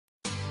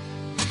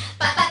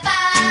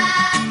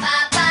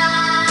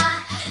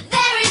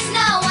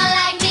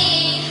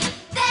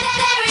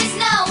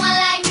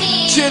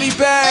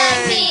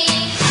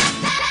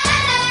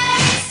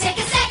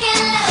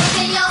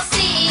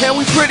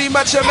pretty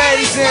much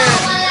amazing.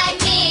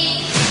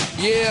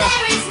 Yeah.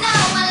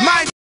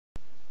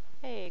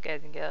 Hey guys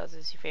and gals,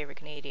 this is your favorite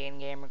Canadian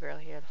gamer girl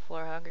here,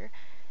 Thefloorhugger,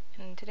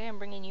 and today I'm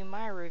bringing you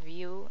my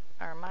review,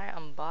 or my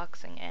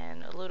unboxing,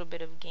 and a little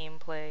bit of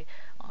gameplay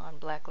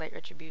on Blacklight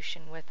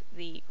Retribution with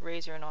the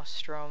Razer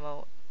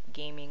Nostromo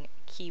gaming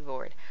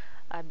keyboard.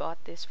 I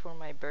bought this for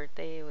my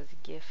birthday. It was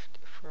a gift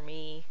for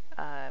me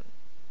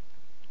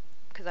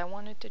because I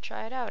wanted to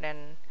try it out,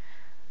 and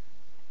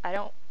I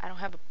don't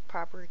have a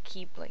proper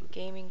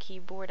gaming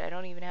keyboard. I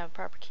don't even have a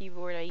proper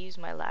keyboard. I use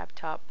my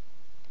laptop,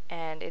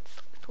 and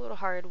it's a little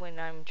hard when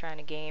I'm trying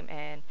to game,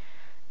 and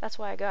that's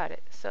why I got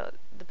it. So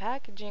the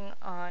packaging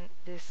on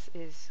this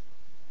is,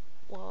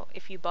 well,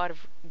 if you bought a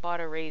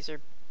Razer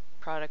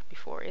product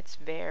before, it's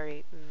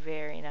very,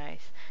 very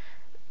nice.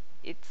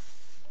 It's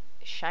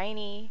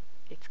shiny,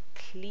 it's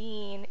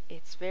clean,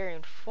 it's very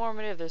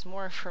informative. There's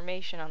more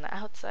information on the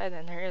outside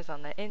than there is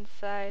on the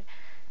inside.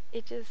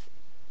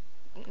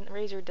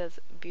 Razer does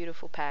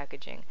beautiful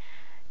packaging.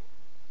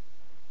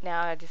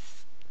 Now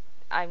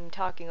I'm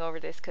talking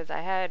over this because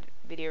I had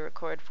video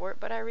record for it,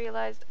 but I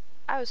realized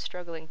I was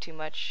struggling too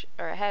much,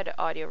 or I had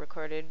audio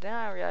recorded, then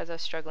I realized I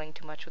was struggling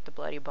too much with the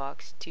bloody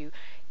box to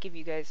give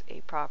you guys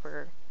a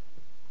proper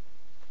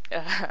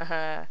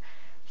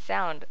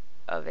sound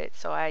of it.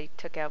 So I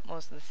took out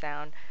most of the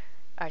sound.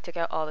 I took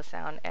out all the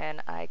sound,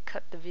 and I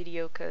cut the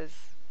video because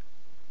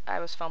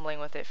I was fumbling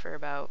with it for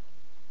about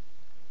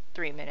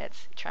 3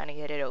 minutes trying to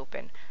get it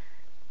open.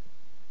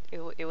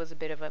 It was a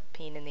bit of a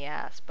pain in the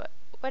ass, but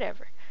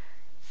whatever.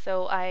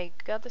 So I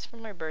got this for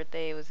my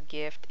birthday. It was a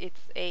gift.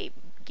 It's a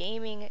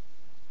gaming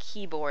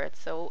keyboard,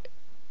 so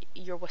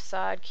your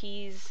WASD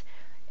keys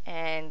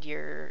and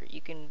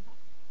you can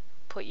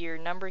put your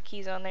number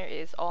keys on there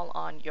is all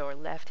on your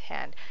left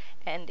hand.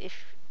 And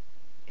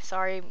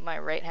sorry, my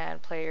right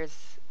hand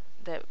players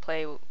that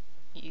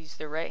use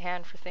their right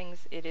hand for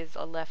things, it is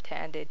a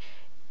left-handed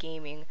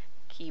gaming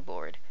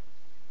keyboard.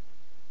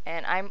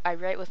 And I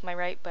write with my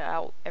right,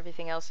 but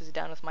everything else is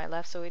done with my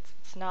left, so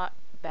it's not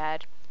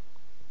bad.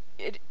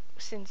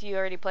 Since you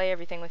already play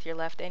everything with your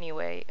left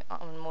anyway,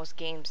 on most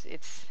games,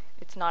 it's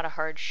not a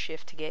hard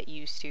shift to get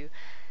used to.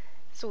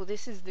 So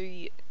this is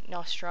the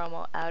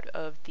Nostromo out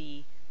of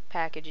the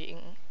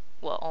packaging,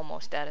 well,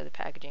 almost out of the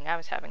packaging. I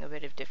was having a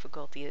bit of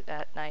difficulty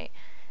that day,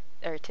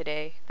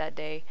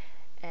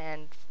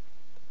 and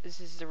this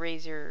is the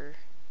Razer.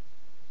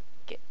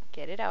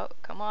 Get it out,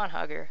 come on,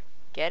 Hugger,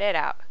 get it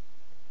out.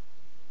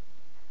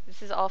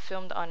 This is all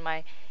filmed on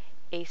my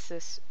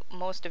Asus.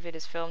 Most of it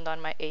is filmed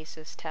on my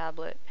Asus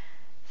tablet.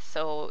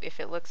 So if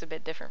it looks a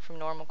bit different from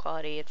normal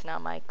quality, it's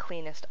not my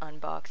cleanest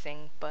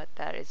unboxing, but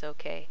that is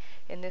okay.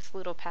 In this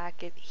little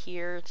packet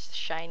here, it's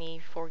shiny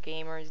for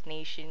gamers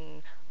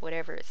nation,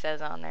 whatever it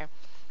says on there,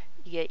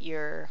 you get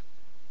your,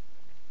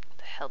 what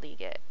the hell do you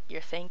get?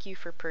 Your thank you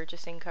for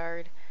purchasing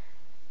card,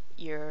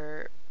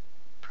 your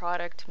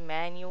product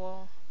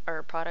manual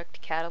or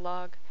product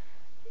catalog,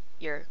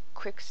 your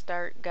quick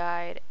start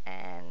guide,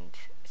 and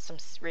some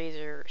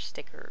Razer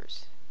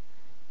stickers.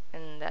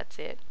 And that's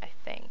it, I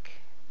think.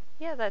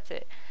 Yeah, that's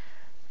it.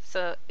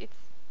 So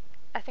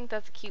I think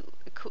that's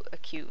a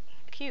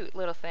cute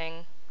little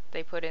thing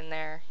they put in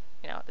there.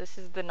 You know, this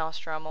is the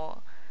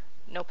Nostromo,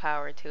 no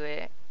power to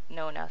it,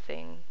 no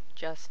nothing,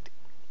 just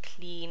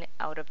clean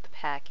out of the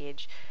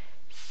package,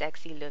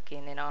 sexy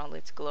looking in all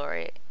its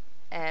glory.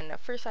 And at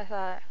first I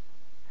thought,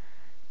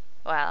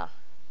 wow,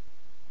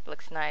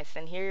 looks nice.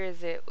 And here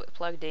is it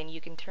plugged in.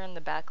 You can turn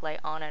the backlight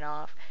on and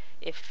off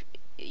if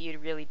you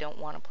really don't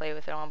want to play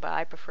with it on, but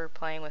I prefer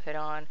playing with it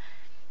on.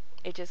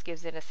 It just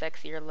gives it a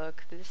sexier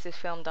look. This is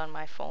filmed on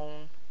my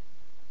phone,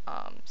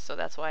 so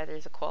that's why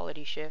there's a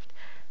quality shift.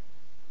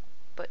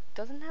 But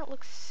doesn't that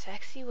look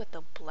sexy with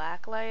the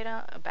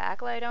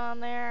backlight on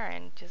there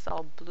and just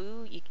all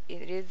blue? It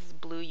is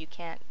blue. You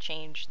can't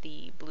change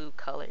the blue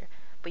color,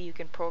 but you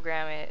can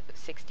program it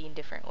 16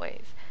 different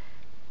ways.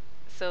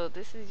 So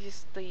this is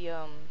just the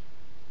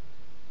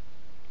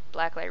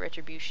Blacklight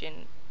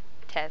Retribution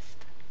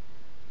test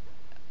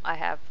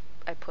I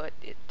put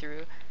it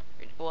through.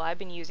 Well, I've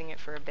been using it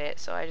for a bit,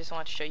 so I just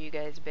want to show you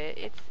guys a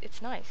bit.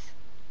 It's nice.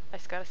 I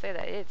just gotta say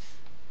that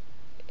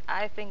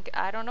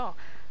I don't know.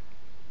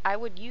 I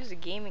would use a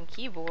gaming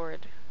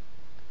keyboard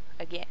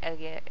again.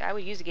 I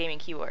would use a gaming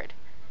keyboard,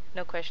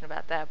 no question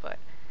about that. But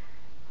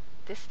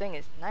this thing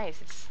is nice.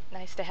 It's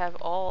nice to have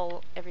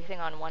everything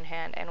on one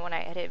hand. And when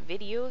I edit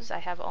videos, I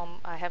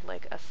have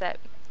like a set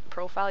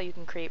profile. You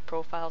can create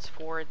profiles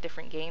for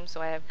different games.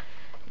 So I have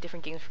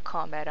different games for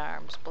Combat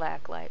Arms,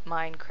 Blacklight,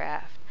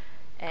 Minecraft,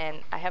 and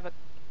I have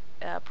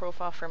a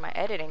profile for my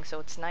editing, so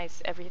it's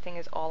nice. Everything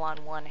is all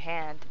on one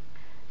hand,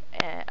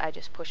 and I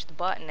just push the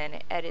button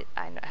and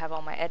I have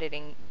all my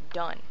editing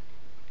done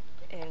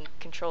and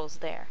controls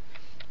there.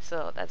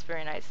 So that's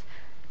very nice.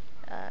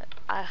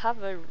 I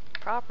have a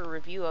proper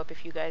review up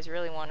if you guys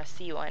really want to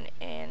see one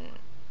in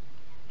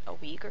a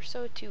week or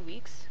so, 2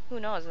 weeks. Who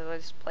knows? I'll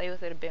just play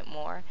with it a bit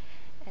more.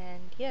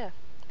 And yeah,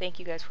 thank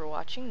you guys for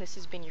watching. This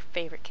has been your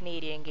favorite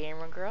Canadian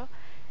gamer girl.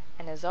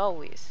 And as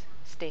always,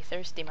 stay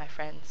thirsty, my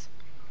friends.